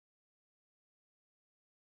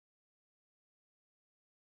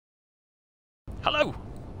Hello,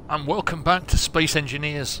 and welcome back to Space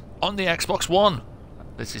Engineers on the Xbox One.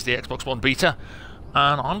 This is the Xbox One beta,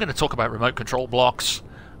 and I'm going to talk about remote control blocks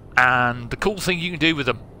and the cool thing you can do with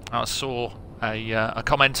them. I saw a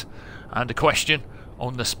comment and a question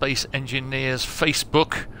on the Space Engineers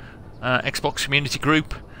Facebook Xbox community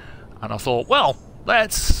group, and I thought, well,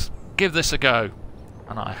 let's give this a go.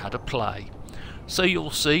 And I had a play. So you'll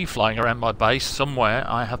see, flying around my base somewhere,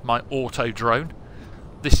 I have my auto drone.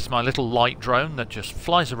 This is my little light drone that just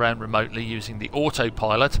flies around remotely using the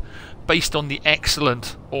autopilot, based on the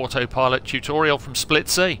excellent autopilot tutorial from Split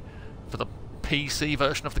C for the PC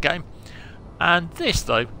version of the game. And this,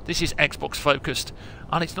 though, this is Xbox focused,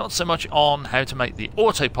 and it's not so much on how to make the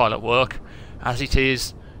autopilot work as it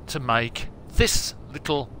is to make this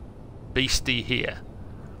little beastie here.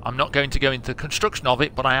 I'm not going to go into the construction of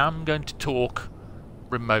it, but I am going to talk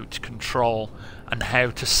remote control and how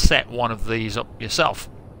to set one of these up yourself.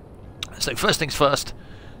 So first things first,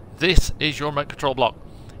 this is your remote control block.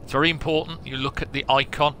 It's very important you look at the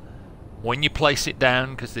icon when you place it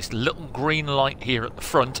down, because this little green light here at the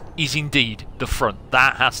front is indeed the front.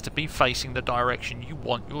 That has to be facing the direction you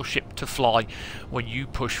want your ship to fly when you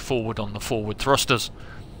push forward on the forward thrusters.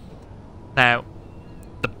 Now,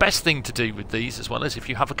 the best thing to do with these, as well as if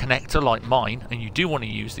you have a connector like mine and you do want to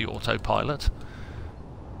use the autopilot,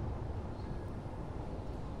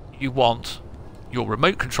 you want your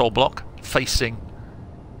remote control block facing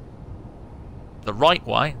the right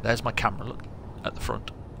way. There's my camera, look, at the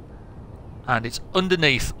front. And it's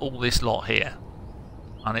underneath all this lot here.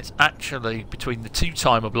 And it's actually between the two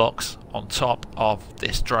timer blocks on top of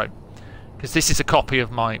this drone. Because this is a copy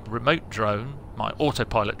of my remote drone, my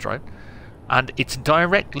autopilot drone, and it's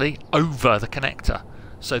directly over the connector.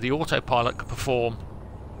 So the autopilot can perform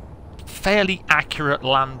fairly accurate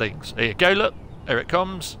landings. Here you go, look, here it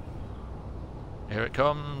comes. Here it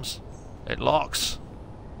comes, it locks,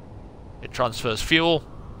 it transfers fuel,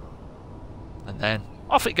 and then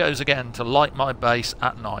off it goes again to light my base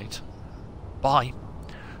at night. Bye.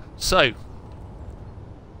 So,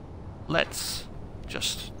 let's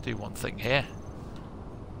just do one thing here.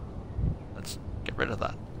 Let's get rid of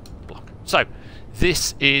that block. So,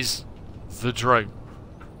 this is the drone.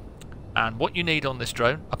 And what you need on this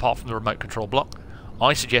drone, apart from the remote control block,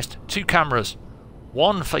 I suggest two cameras.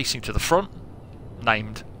 One facing to the front,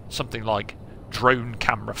 named something like drone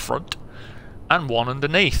camera front, and one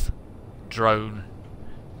underneath, drone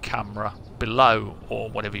camera below, or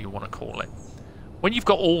whatever you want to call it. When you've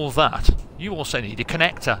got all that, you also need a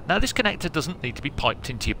connector. Now this connector doesn't need to be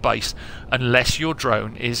piped into your base unless your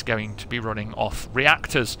drone is going to be running off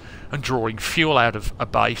reactors and drawing fuel out of a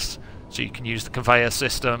base, so you can use the conveyor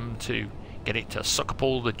system to get it to suck up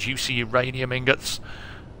all the juicy uranium ingots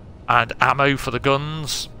and ammo for the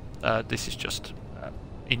guns. This is just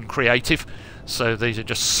in creative, so these are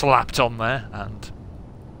just slapped on there and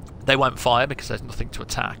they won't fire because there's nothing to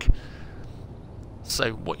attack.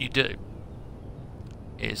 So what you do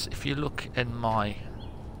is, if you look in my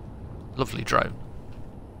lovely drone,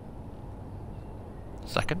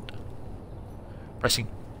 pressing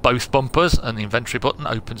both bumpers and the inventory button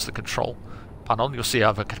opens the control panel. You'll see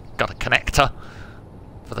I've got a connector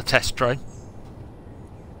for the test drone,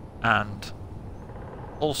 and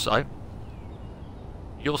also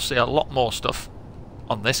you'll see a lot more stuff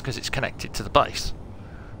on this because it's connected to the base.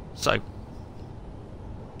 So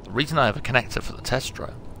the reason I have a connector for the test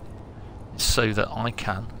drone is so that I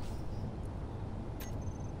can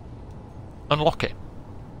unlock it.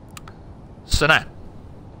 So now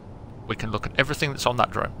we can look at everything that's on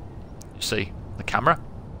that drone. You see the camera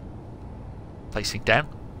facing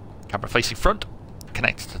down, camera facing front,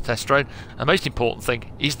 connected to the test drone, and the most important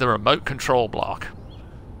thing is the remote control block.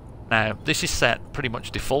 Now, this is set pretty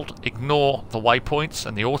much default. Ignore the waypoints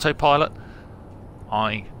and the autopilot.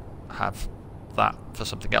 I have that for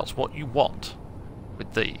something else. What you want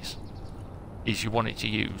with these is you want it to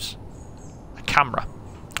use a camera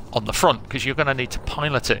on the front, because you're going to need to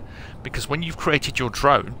pilot it. Because when you've created your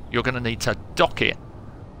drone, you're going to need to dock it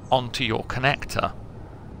onto your connector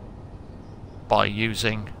by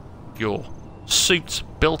using your suit's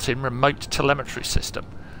built-in remote telemetry system.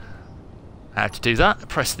 How to do that?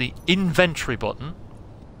 Press the inventory button,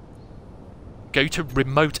 go to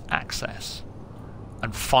remote access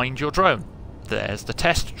and find your drone. There's the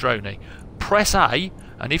test droney. Press A,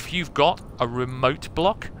 and if you've got a remote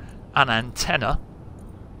block, an antenna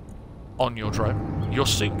on your drone, your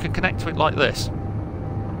suit can connect to it like this.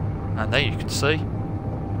 And there you can see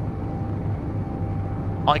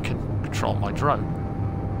I can control my drone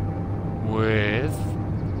with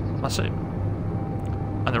my suit.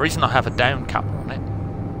 And the reason I have a down camera on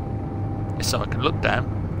it is so I can look down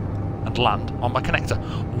and land on my connector.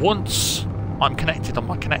 Once I'm connected on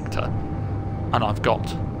my connector and I've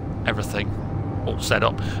got everything all set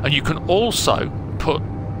up, and you can also put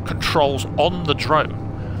controls on the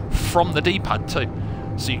drone from the D-pad too.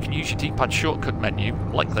 So you can use your D-pad shortcut menu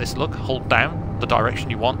like this. Look, hold down the direction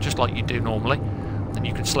you want, just like you do normally, and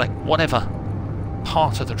you can select whatever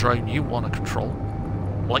part of the drone you want to control,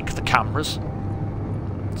 like the cameras.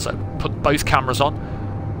 So put both cameras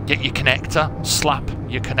on, get your connector, slap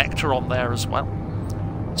your connector on there as well,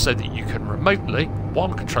 so that you can remotely,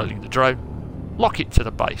 while controlling the drone, lock it to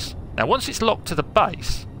the base. Now once it's locked to the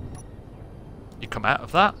base, you come out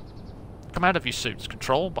of that, come out of your suit's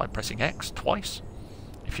control by pressing X twice,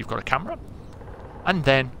 if you've got a camera, and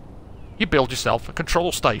then you build yourself a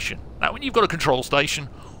control station. Now when you've got a control station,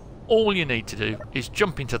 all you need to do is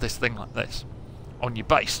jump into this thing like this on your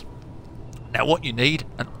base. Now what you need,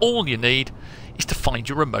 and all you need, is to find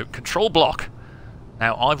your remote control block.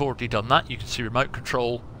 Now I've already done that. You can see remote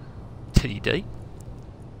control TD.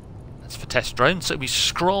 That's for test drone. So we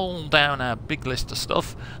scroll down our big list of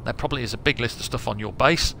stuff. There probably is a big list of stuff on your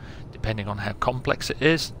base, depending on how complex it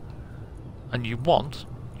is. And you want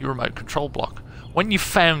your remote control block. When you've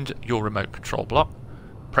found your remote control block,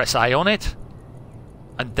 press A on it,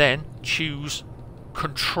 and then choose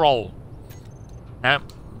control. Now,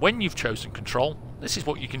 when you've chosen control, this is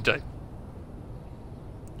what you can do.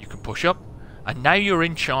 You can push up, and now you're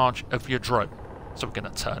in charge of your drone. So we're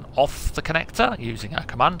going to turn off the connector using our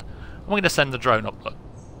command, and we're going to send the drone up. Look.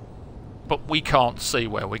 But we can't see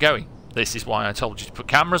where we're going. This is why I told you to put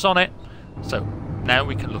cameras on it. So now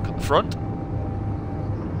we can look at the front.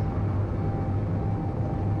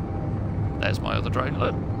 There's my other drone,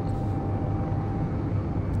 look.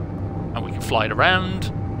 And we can fly it around.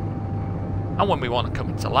 And when we want to come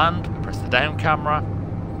into land, we press the down camera.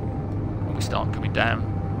 And we start coming down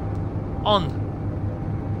on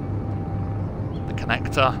the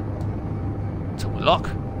connector until we lock.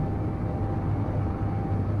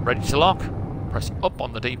 Ready to lock? Press up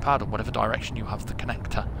on the D-pad or whatever direction you have the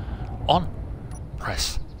connector on.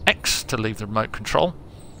 Press X to leave the remote control.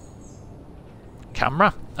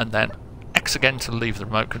 Camera, and then X again to leave the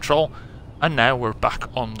remote control, and now we're back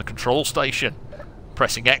on the control station.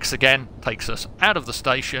 Pressing X again takes us out of the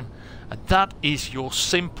station, and that is your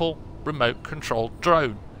simple remote controlled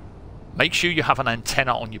drone. Make sure you have an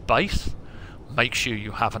antenna on your base, make sure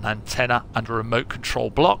you have an antenna and a remote control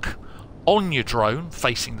block on your drone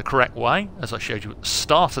facing the correct way, as I showed you at the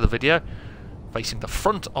start of the video, facing the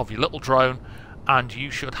front of your little drone, and you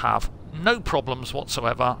should have no problems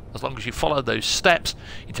whatsoever as long as you follow those steps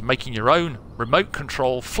into making your own remote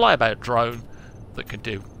control flyabout drone that can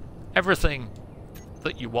do everything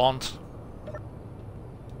that you want,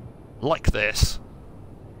 like this,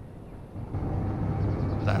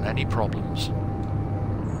 without any problems.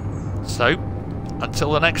 So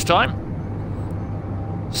until the next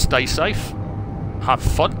time, stay safe, have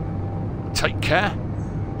fun, take care,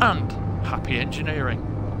 and happy engineering.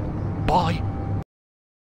 Bye.